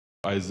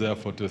Isaiah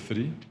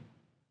 43,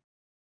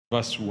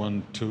 verse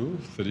 1, 2,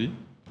 3.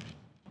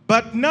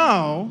 But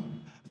now,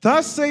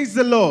 thus says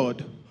the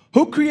Lord,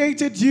 who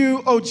created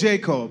you, O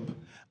Jacob,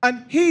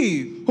 and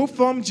he who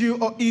formed you,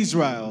 O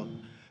Israel.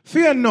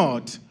 Fear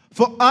not,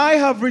 for I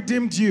have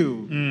redeemed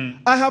you.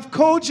 I have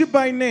called you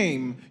by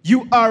name.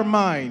 You are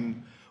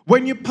mine.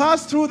 When you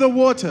pass through the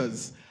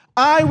waters,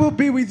 I will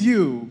be with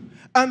you.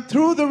 And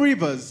through the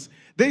rivers,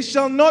 they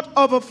shall not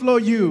overflow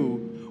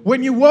you.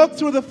 When you walk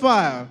through the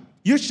fire,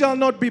 you shall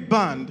not be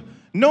burned,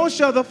 nor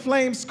shall the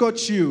flames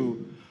scorch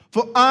you.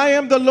 For I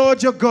am the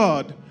Lord your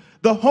God,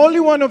 the Holy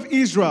One of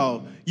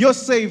Israel, your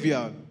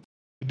Savior.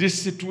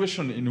 This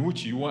situation in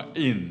which you are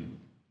in,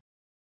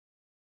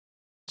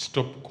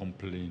 stop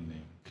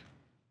complaining.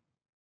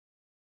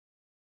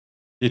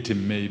 It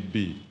may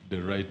be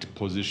the right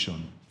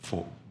position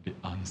for the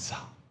answer.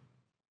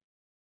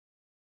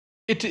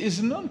 It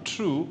is not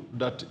true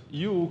that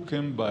you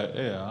came by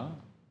air,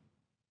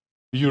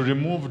 you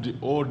removed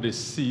all the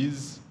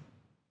seas,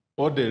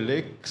 all the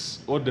lakes,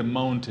 all the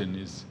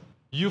mountains.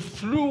 You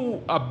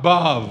flew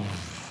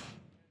above,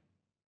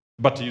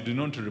 but you did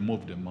not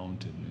remove the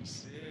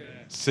mountains.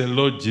 Say,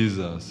 Lord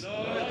Jesus,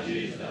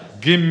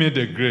 give me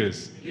the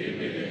grace,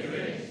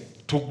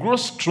 to grow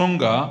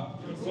stronger,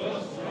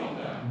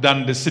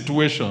 than the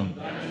situation,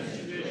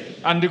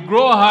 and to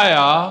grow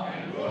higher,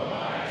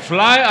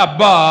 fly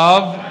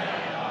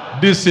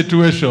above this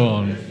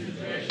situation.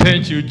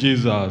 Thank you,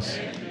 Jesus.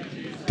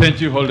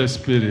 Thank you, Holy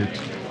Spirit.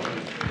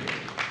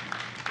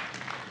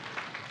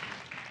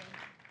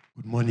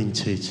 Good morning,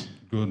 church.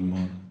 Good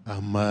morning.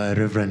 I'm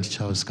Reverend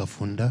Charles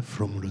Kafunda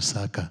from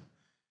Lusaka.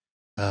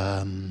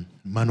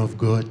 Man of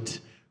God,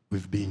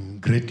 we've been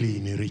greatly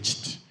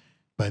enriched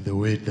by the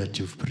word that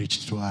you've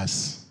preached to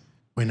us.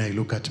 When I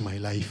look at my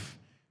life,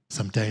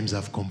 sometimes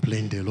I've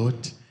complained a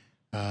lot,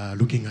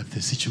 looking at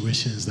the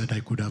situations that I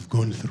could have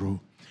gone through.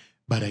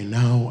 But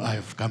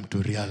I've come to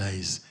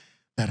realize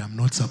that I'm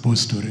not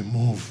supposed to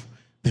remove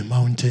the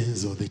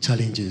mountains or the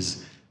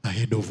challenges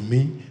ahead of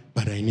me,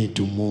 but I need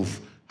to move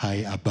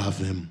high above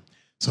them.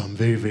 So I'm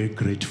very, very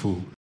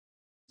grateful.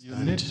 You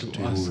need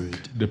to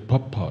ask the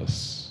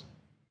purpose,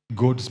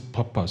 God's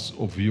purpose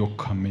of your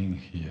coming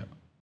here.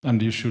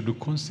 And you should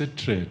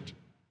concentrate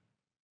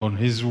on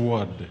His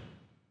word.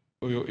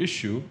 Your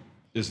issue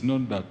is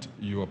not that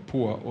you are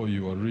poor or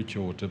you are rich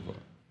or whatever.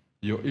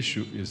 Your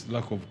issue is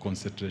lack of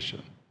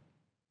concentration.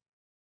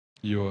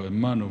 You are a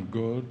man of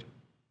God.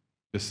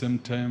 At the same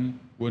time,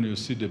 when you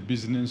see the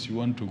business, you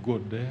want to go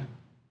there.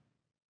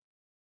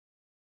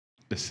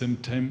 At the same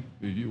time,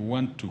 you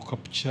want to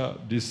capture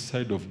this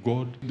side of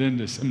God. Then at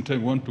the same time,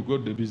 you want to go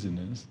to the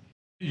business.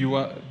 You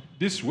are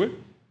this way.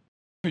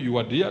 You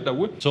are the other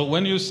way. So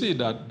when you see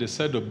that the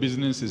side of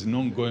business is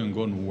not going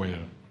on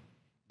well,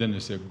 then you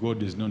say,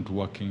 God is not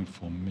working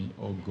for me,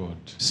 oh God.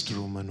 It's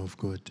true, man of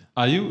God.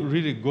 Are you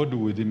really God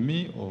with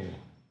me, or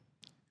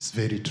It's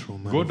very true,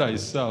 man. God I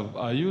serve,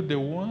 are you the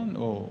one?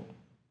 Or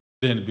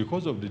then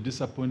because of the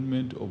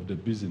disappointment of the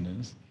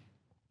business,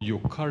 you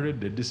carry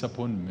the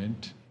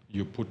disappointment,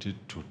 you put it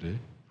to the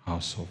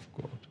house of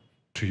God,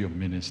 to your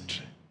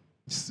ministry.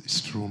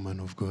 It's true, man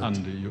of God.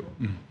 And you...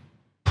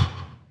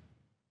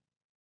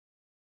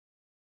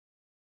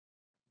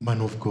 Man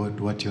of God,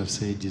 what you have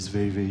said is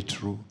very, very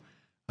true.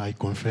 I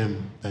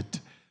confirm that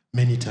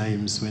many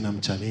times when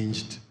I'm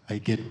challenged, I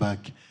get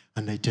back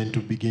and I tend to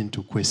begin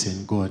to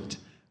question God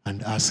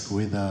and ask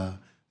whether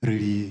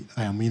really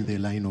I am in the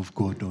line of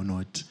God or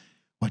not.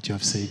 What you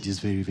have said is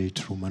very, very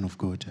true, man of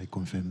God. I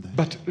confirm that.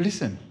 But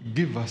listen,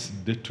 give us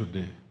day to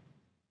day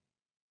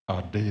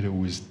our daily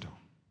wisdom.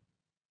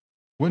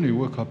 When you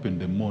wake up in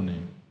the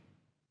morning,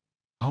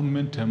 how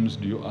many times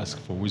do you ask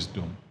for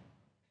wisdom?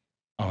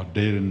 Our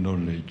daily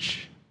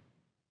knowledge,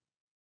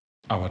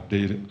 our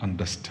daily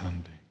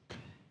understanding.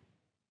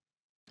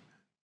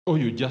 Or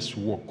you just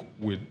walk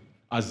with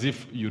as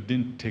if you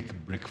didn't take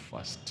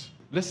breakfast.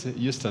 Let's say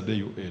yesterday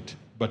you ate,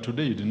 but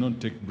today you did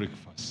not take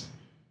breakfast.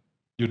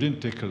 You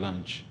didn't take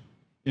lunch.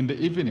 In the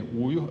evening,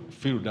 will you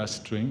feel that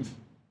strength?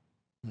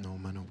 No,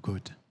 man of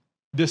God.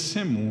 The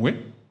same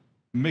way,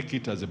 make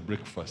it as a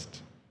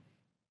breakfast.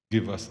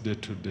 Give us day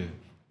to day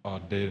our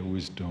daily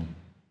wisdom,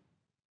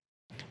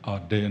 our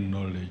daily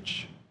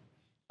knowledge,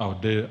 our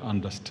daily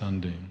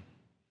understanding,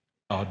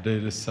 our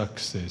daily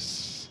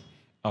success,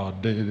 our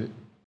daily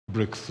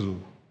breakthrough,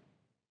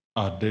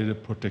 our daily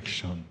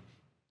protection.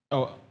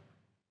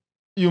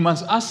 You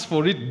must ask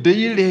for it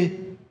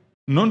daily,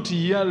 not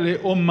yearly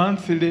or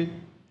monthly.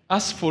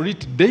 Ask for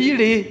it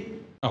daily.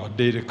 Our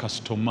daily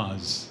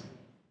customers,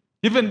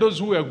 even those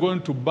who are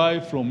going to buy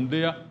from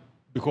there,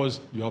 because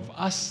you have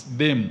asked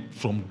them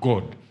from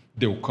God,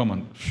 they will come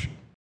and...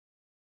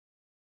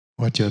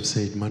 What you have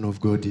said, man of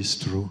God, is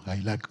true. I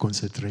lack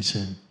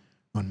concentration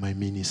on my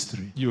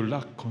ministry. You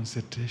lack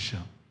concentration.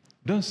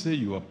 Don't say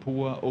you are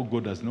poor or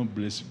God has not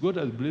blessed you. God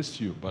has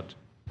blessed you, but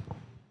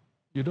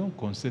you don't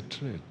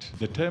concentrate.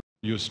 The time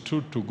you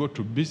stood to go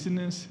to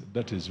business,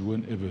 that is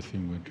when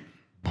everything went,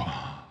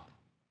 bah.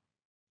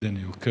 Then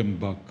you came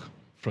back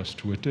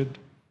frustrated.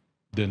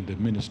 Then the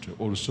ministry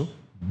also,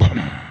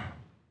 bah.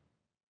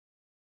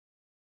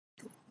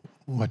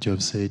 What you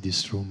have said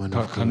is true, man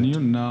of Can God. you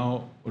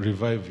now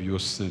revive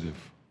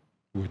yourself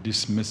with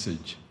this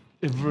message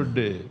every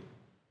day?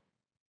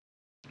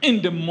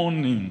 In the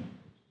morning,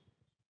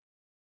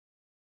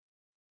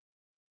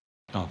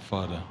 our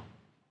Father,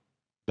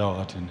 thou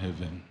art in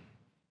heaven,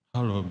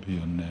 hallowed be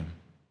your name.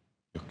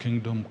 Your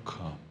kingdom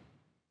come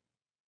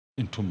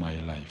into my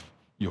life.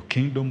 Your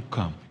kingdom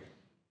come.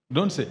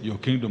 Don't say your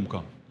kingdom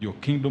come. Your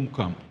kingdom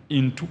come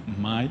into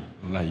my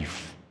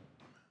life.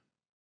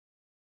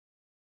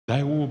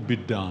 Thy will be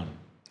done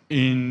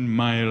in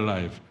my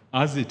life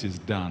as it is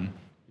done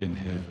in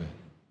heaven.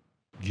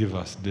 Give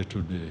us day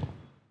to day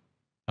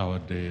our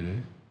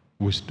daily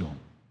wisdom,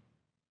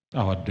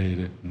 our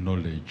daily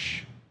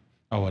knowledge,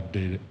 our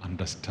daily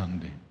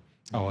understanding,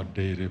 our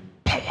daily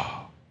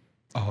power,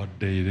 our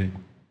daily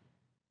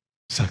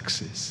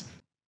success,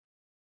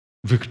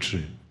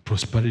 victory,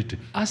 prosperity.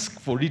 Ask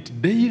for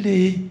it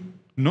daily,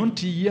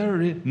 not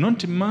yearly,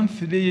 not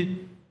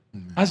monthly.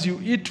 As you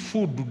eat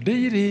food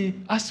daily,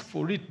 ask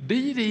for it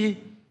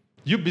daily.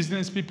 You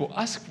business people,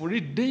 ask for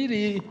it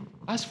daily.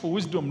 Ask for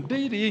wisdom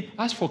daily.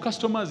 Ask for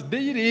customers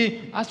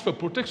daily. Ask for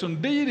protection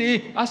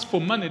daily. Ask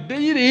for money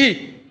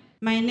daily.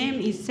 My name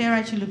is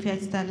Sarah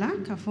Chilupiat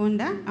Stala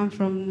Kafunda. I'm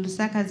from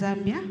Lusaka,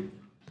 Zambia.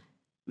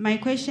 My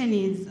question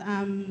is,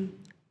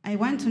 I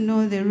want to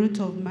know the root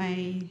of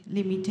my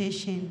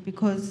limitation,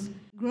 because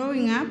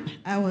growing up,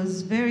 I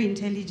was very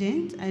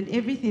intelligent and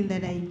everything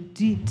that I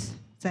did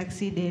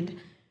succeeded.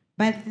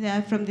 But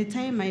from the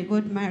time I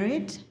got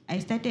married, I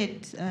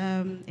started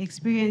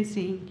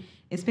experiencing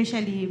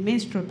especially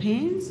menstrual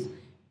pains,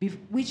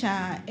 which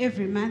are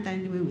every month,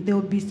 and they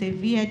will be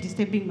severe,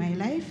 disturbing my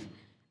life.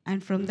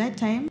 And from that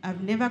time,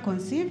 I've never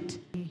conceived.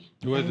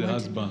 Where's the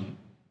husband?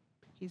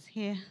 He's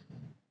here.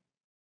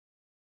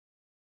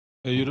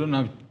 You don't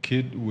have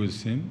kid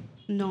with him?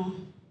 No.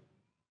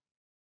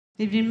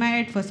 They've been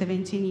married for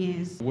 17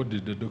 years. What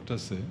did the doctor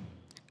say?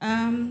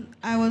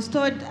 I was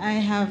told I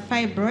have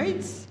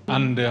fibroids.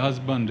 And the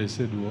husband, they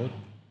said what?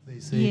 They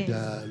said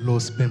Yes. low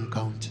sperm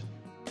count.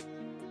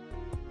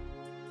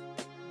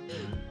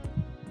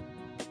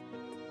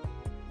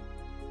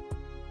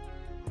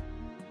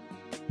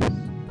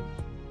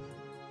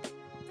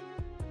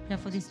 Prayer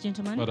for this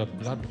gentleman. By the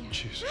blood of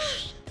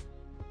Jesus.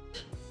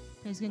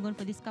 Praise going on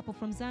for this couple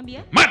from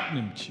Zambia. Mighty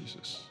name of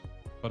Jesus.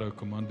 Father, I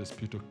command the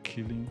spirit of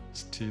killing,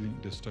 stealing,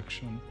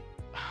 destruction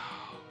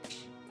out.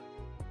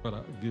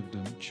 Father, give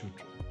them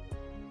children.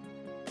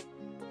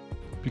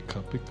 Pick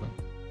up, pick up.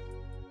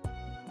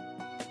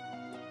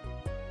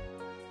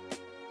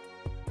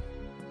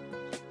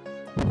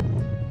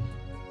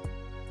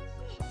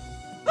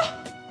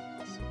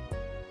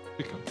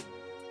 Pick up.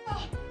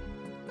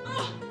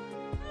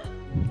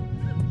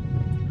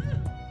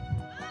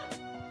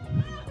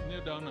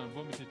 Kneel down and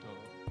vomit it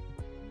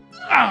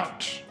all.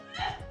 Out!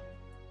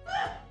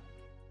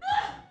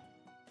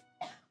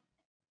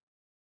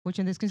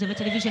 Watching the screens of your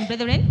television,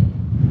 brethren.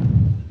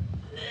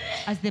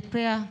 As the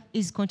prayer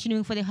is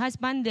continuing for the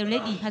husband, the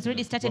lady has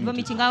already started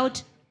vomiting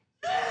out.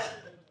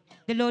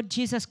 The Lord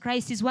Jesus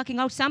Christ is working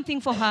out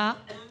something for her.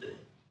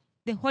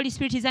 The Holy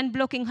Spirit is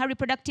unblocking her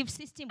reproductive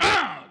system.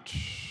 Out!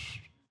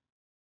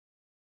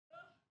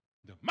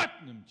 The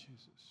mighty name of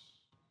Jesus.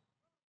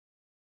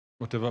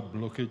 Whatever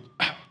blockage,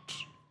 out.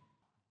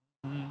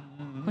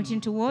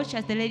 Continue to watch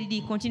as the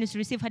lady continues to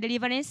receive her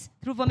deliverance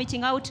through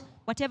vomiting out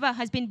whatever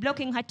has been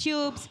blocking her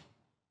tubes.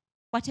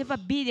 Whatever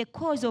be the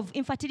cause of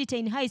infertility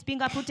in her is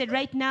being uprooted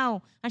right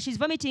now. And she's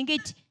vomiting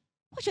it.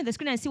 Watch on the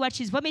screen and see what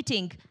she's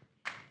vomiting.